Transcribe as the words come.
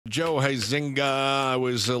Joe Huizenga. I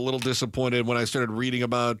was a little disappointed when I started reading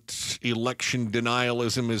about election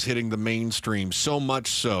denialism is hitting the mainstream, so much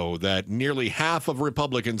so that nearly half of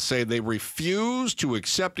Republicans say they refuse to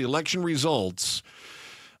accept election results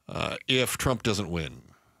if Trump doesn't win.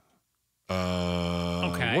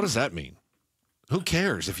 Okay. What does that mean? Who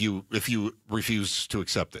cares if you refuse to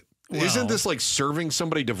accept it? Well, isn't this like serving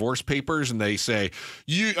somebody divorce papers and they say,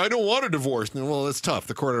 I don't want a divorce? Well, it's tough.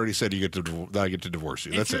 The court already said I get to divorce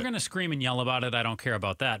you. That's if you're going to scream and yell about it, I don't care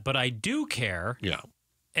about that. But I do care. Yeah.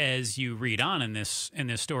 As you read on in this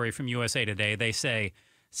story from USA Today,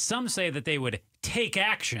 some say that they would take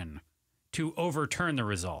action to overturn the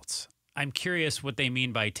results. I'm curious what they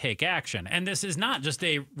mean by take action. And this is not just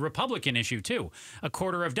a Republican issue, too. A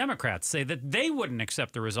quarter of Democrats say that they wouldn't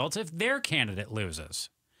accept the results if their candidate loses.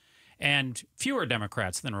 And fewer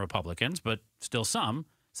Democrats than Republicans, but still some,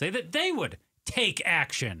 say that they would take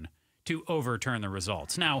action to overturn the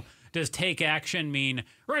results. Now, does take action mean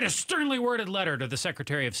write a sternly worded letter to the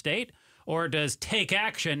Secretary of State? Or does take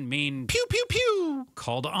action mean pew, pew, pew,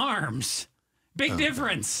 call to arms? Big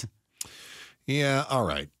difference. Yeah, all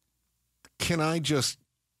right. Can I just...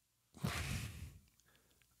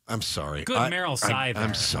 I'm sorry. Good Meryl Sy there.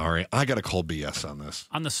 I'm sorry. I got to call BS on this.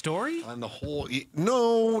 On the story? On the whole...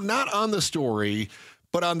 No, not on the story,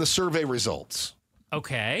 but on the survey results.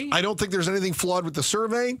 Okay. I don't think there's anything flawed with the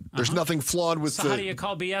survey. There's nothing flawed with So how do you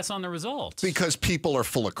call BS on the results? Because people are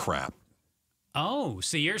full of crap. Oh,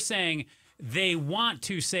 so you're saying they want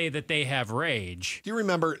to say that they have rage. Do you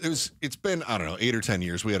remember, it's been, I don't know, 8 or 10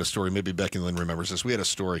 years. We had a story, maybe Becky Lynn remembers this. We had a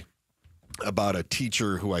story about a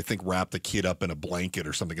teacher who I think wrapped the kid up in a blanket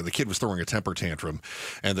or something. And the kid was throwing a temper tantrum,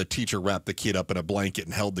 and the teacher wrapped the kid up in a blanket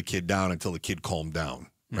and held the kid down until the kid calmed down.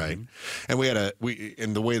 Right. And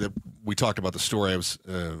in the way that we talked about the story, I was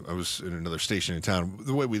in another station in town.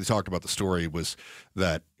 The way we talked about the story was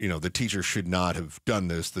that, the teacher should not have done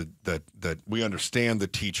this, that we understand the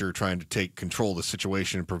teacher trying to take control of the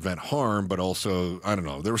situation and prevent harm, but also, I don't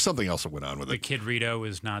know, there was something else that went on with it. The Kid Rito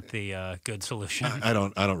is not the good solution. I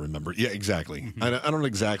don't remember. Yeah, exactly. I don't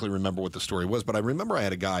exactly remember what the story was, but I remember I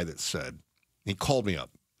had a guy that said, he called me up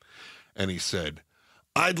and he said,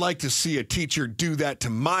 I'd like to see a teacher do that to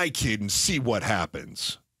my kid and see what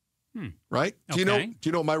happens. Right? Do Okay.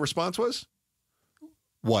 you know what my response was?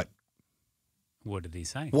 What? What did he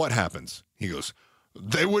say? What happens? He goes,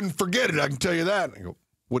 they wouldn't forget it, I can tell you that. I go,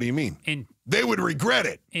 what do you mean? They would regret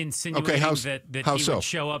it. Insinuating that how he so? would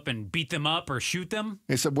show up and beat them up or shoot them?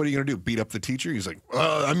 He said, what are you going to do, beat up the teacher? He's like,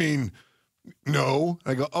 no.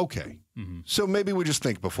 I go, okay. So maybe we just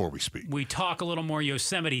think before we speak. We talk a little more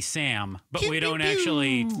Yosemite Sam, but Pew, we pew, don't pew.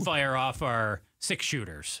 actually fire off our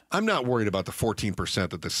 6-shooters. I'm not worried about the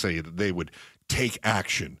 14% that they say that they would take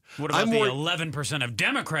action. What about the 11% of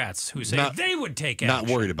Democrats who say they would take action? Not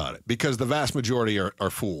worried about it, because the vast majority are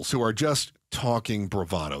fools who are just talking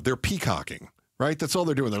bravado. They're peacocking, right? That's all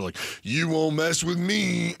they're doing. They're like, you won't mess with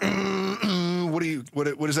me. What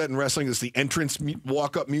is that in wrestling? It's the entrance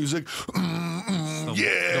walk-up music.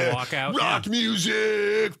 The walkout, rock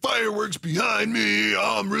music, fireworks behind me.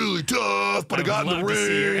 I'm really tough, but I got in the ring. I'd love to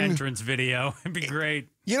see your entrance video. It'd be great.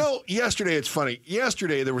 Yesterday, it's funny.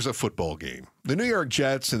 Yesterday, there was a football game. The New York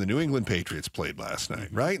Jets and the New England Patriots played last night,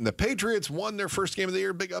 right? And the Patriots won their first game of the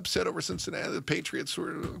year, big upset over Cincinnati. The Patriots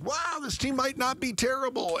were, wow, this team might not be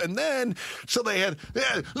terrible. And then, so they had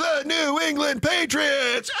the New England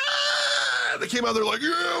Patriots. They came out there like,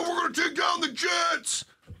 yeah, we're going to take down the Jets.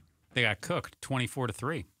 They got cooked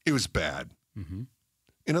 24-3. It was bad.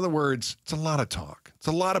 In other words, it's a lot of talk. It's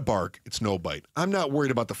a lot of bark. It's no bite. I'm not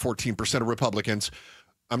worried about the 14% of Republicans.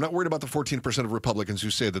 I'm not worried about the 14% of Republicans who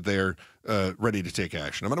say that they're ready to take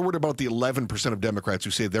action. I'm not worried about the 11% of Democrats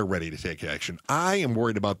who say they're ready to take action. I am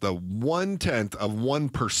worried about the 0.1% of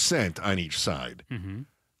 1% on each side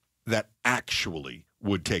that actually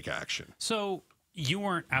would take action. So you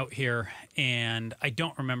weren't out here, and I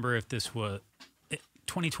don't remember if this was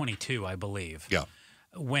 2022, I believe. Yeah.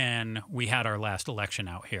 When we had our last election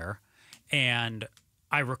out here. And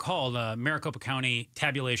I recall the Maricopa County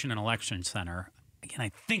Tabulation and Election Center, again,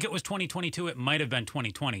 I think it was 2022, it might have been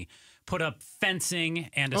 2020, put up fencing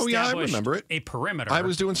and established a perimeter. I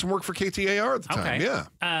was doing some work for KTAR at the time, yeah.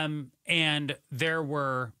 And there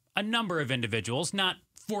were a number of individuals, not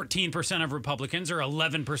 14% of Republicans or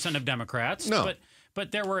 11% of Democrats,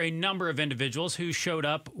 but there were a number of individuals who showed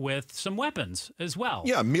up with some weapons as well.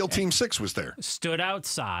 Yeah, Meal Team 6 was there. Stood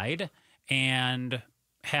outside and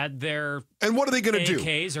had their And what are they going to do?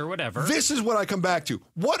 AKs or whatever. This is what I come back to.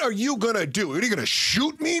 What are you going to do? Are you going to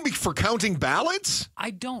shoot me for counting ballots?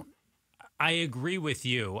 I agree with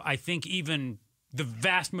you. I think even the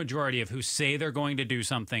vast majority of who say they're going to do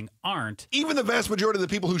something aren't. Even the vast majority of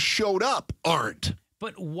the people who showed up aren't.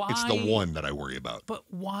 But why? It's the one that I worry about. But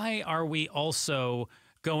why are we also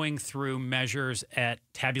going through measures at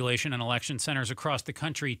tabulation and election centers across the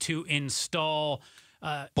country to install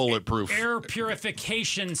bulletproof air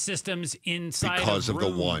purification systems inside because of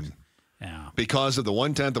rooms? the one? Yeah. Because of the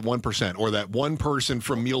 1/10 of 1%, or that one person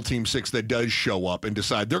from Meal Team 6 that does show up and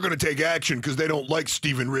decide they're going to take action because they don't like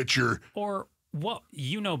Stephen Richer. Or what,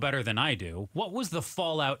 you know better than I do, what was the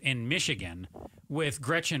fallout in Michigan with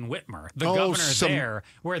Gretchen Whitmer, the governor there,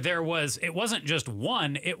 where it wasn't just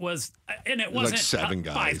one, it was, and it wasn't like 7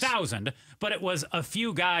 guys. 5,000, but it was a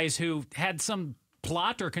few guys who had some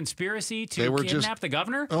plot or conspiracy to kidnap the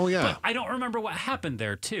governor. Oh, yeah. But I don't remember what happened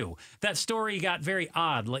there, too. That story got very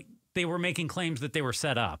odd. Like, they were making claims that they were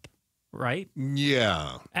set up, right?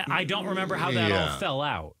 Yeah. I don't remember how that all fell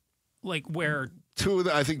out. Like, where...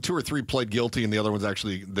 I think 2 or 3 pled guilty, and the other ones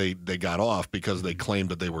actually, they got off because they claimed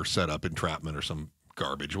that they were set up, entrapment or some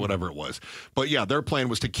garbage, whatever it was. But yeah, their plan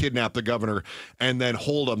was to kidnap the governor and then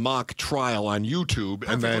hold a mock trial on YouTube.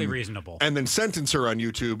 Perfectly reasonable. And then sentence her on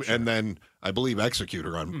YouTube, and then, I believe, execute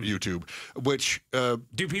her on YouTube, which...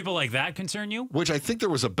 do people like that concern you? Which I think there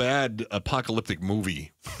was a bad apocalyptic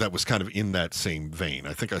movie that was kind of in that same vein.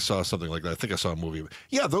 I think I saw something like that. I think I saw a movie.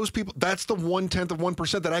 Yeah, those people, that's the 1/10 of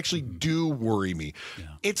 1% that actually do worry me. Yeah.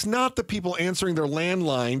 It's not the people answering their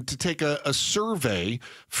landline to take a survey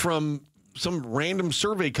from some random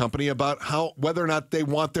survey company about whether or not they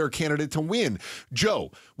want their candidate to win. Joe,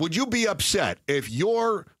 would you be upset if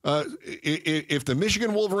if the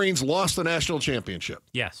Michigan Wolverines lost the national championship?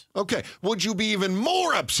 Yes. Okay. Would you be even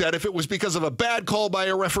more upset if it was because of a bad call by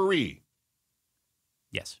a referee?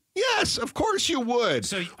 Yes. Yes, of course you would.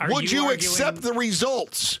 So would you accept the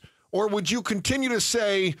results, or would you continue to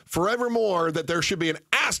say forevermore that there should be an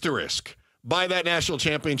asterisk by that national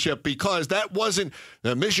championship because that wasn't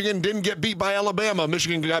Michigan didn't get beat by Alabama,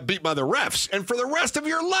 Michigan got beat by the refs, and for the rest of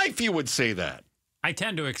your life you would say that? I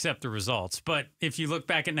tend to accept the results, but if you look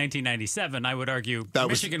back at 1997, I would argue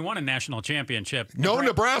Michigan won a national championship. No,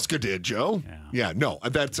 Nebraska did, Joe. Yeah, no,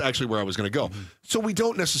 that's actually where I was going to go. Mm-hmm. So we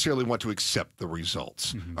don't necessarily want to accept the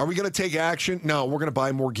results. Are we going to take action? No, we're going to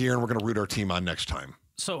buy more gear and we're going to root our team on next time.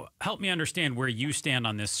 So help me understand where you stand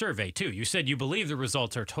on this survey, too. You said you believe the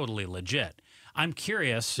results are totally legit. I'm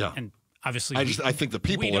curious, and obviously I think the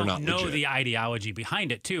people are not legit. We don't know the ideology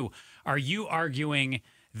behind it, too. Are you arguing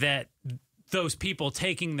that those people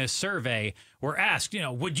taking this survey were asked,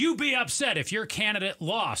 would you be upset if your candidate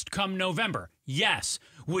lost come November? Yes.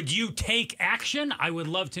 Would you take action? I would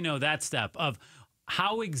love to know that step of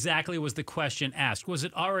how exactly was the question asked? Was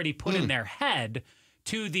it already put in their head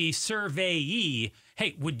to the surveyee,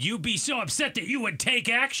 hey, would you be so upset that you would take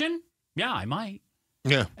action? Yeah, I might.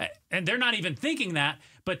 Yeah. And they're not even thinking that,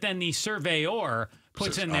 but then the surveyor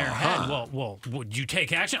puts in their head, well, would you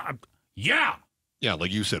take action? Yeah. Yeah,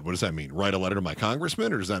 like you said, what does that mean? Write a letter to my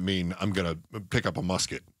congressman, or does that mean I'm going to pick up a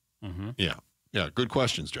musket? Yeah. Yeah, good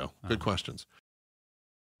questions, Joe. Good questions.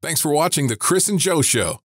 Thanks for watching The Chris and Joe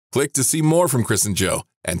Show. Click to see more from Chris and Joe,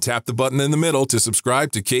 and tap the button in the middle to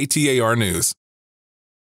subscribe to KTAR News.